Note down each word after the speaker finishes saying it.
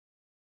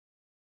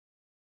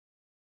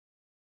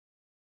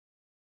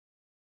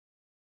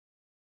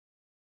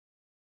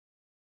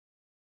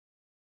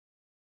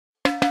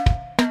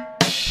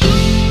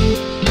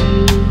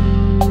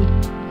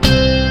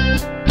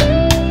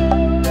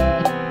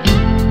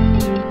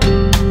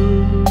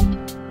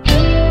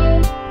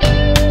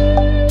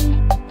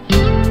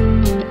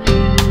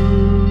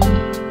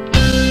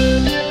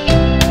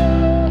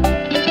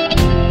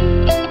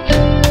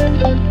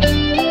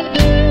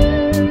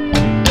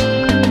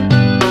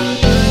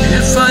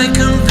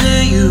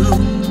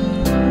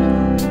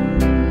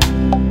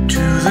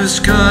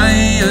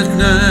sky at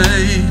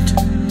night?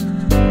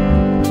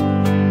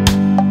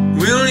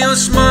 Will your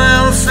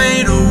smile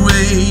fade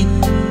away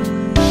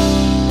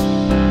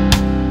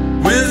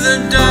with the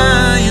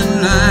dying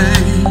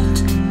light?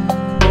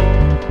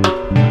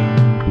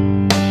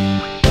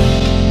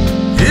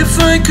 If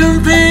I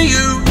compare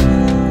you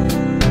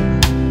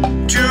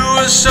to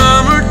a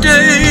summer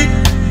day,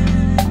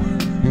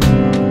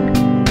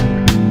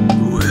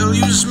 will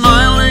you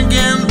smile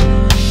again?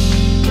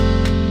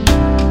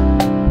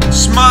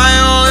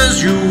 Smile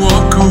as you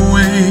walk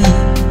away.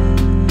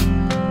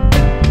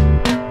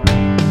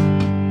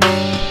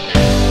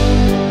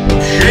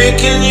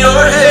 Shaking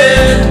your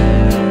head,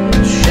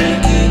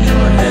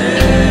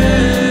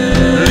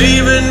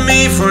 leaving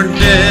me for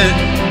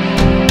dead.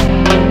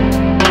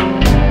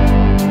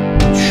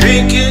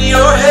 Shaking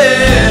your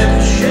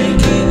head,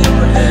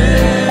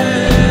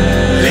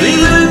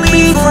 leaving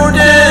me for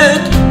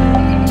dead.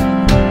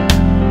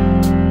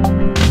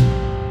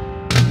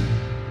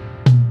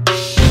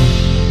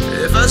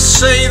 If I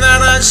say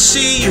that I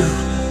see you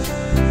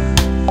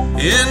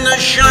in the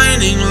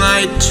shining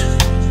light,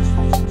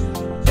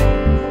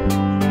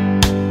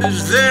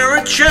 is there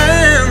a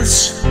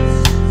chance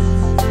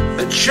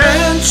that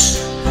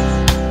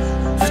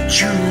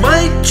you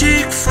might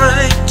take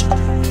fright?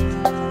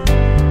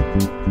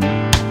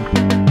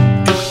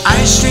 If I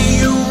see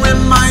you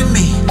remind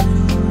me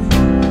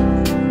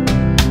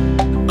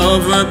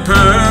of a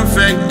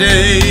perfect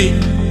day,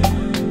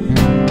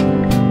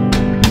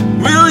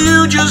 will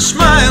you just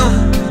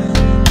smile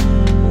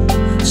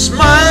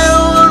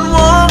and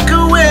walk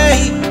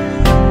away?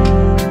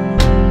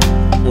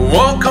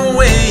 Walk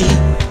away,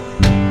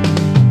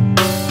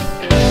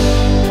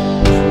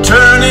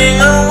 turning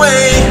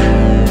away,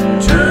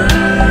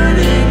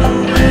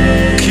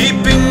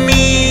 keeping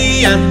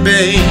me at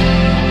bay.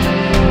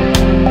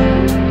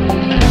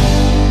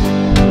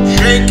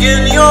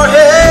 Shaking your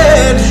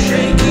head,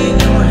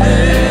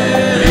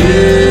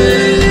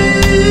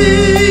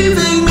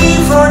 leaving me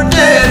for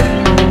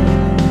dead.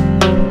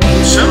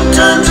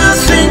 Sometimes I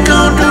think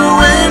I'll do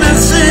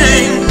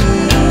anything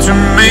to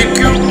make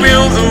you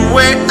feel the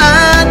way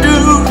I do.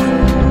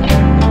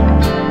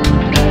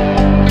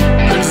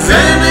 But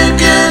then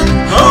again,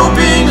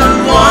 hoping and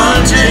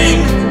wanting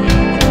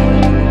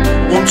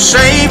won't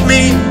save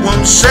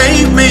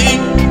me,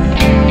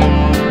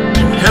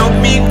 help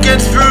me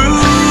get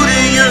through to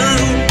you.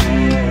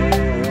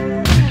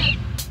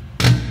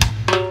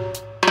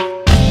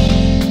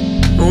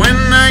 When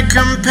I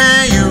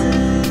compare you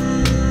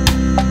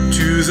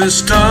to the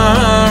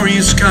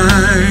starry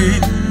sky,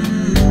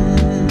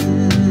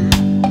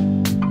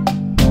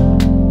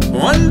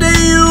 one day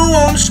you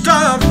won't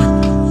stop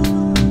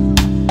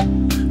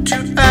to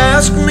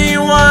ask me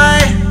why.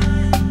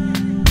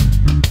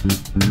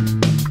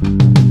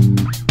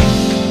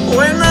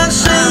 When I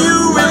say you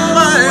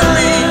remind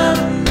me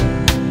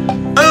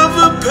of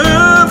a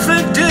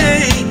perfect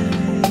day,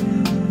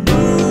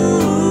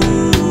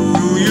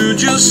 you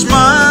just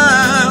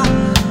smile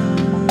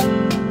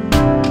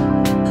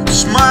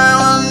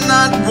and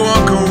not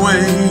walk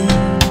away.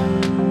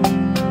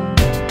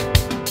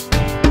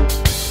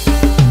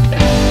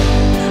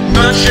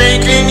 Not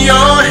shaking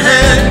your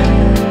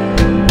head,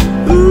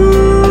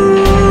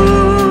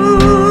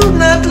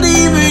 not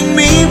leaving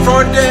me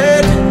for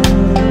dead.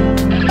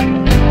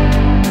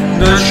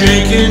 Not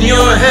shaking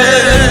your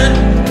head,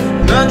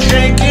 not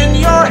shaking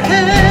your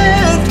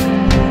head.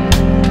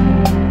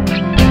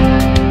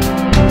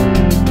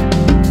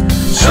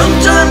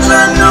 Sometimes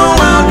I know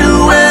I'll do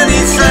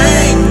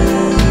anything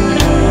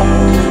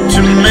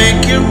to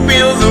make you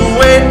feel the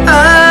way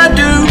I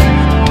do.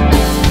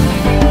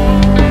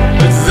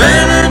 But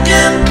then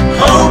again,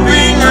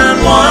 hoping and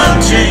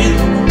wanting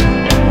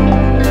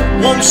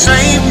won't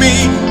save me,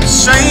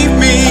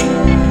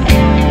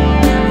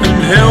 and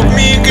help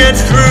me get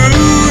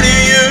through to you.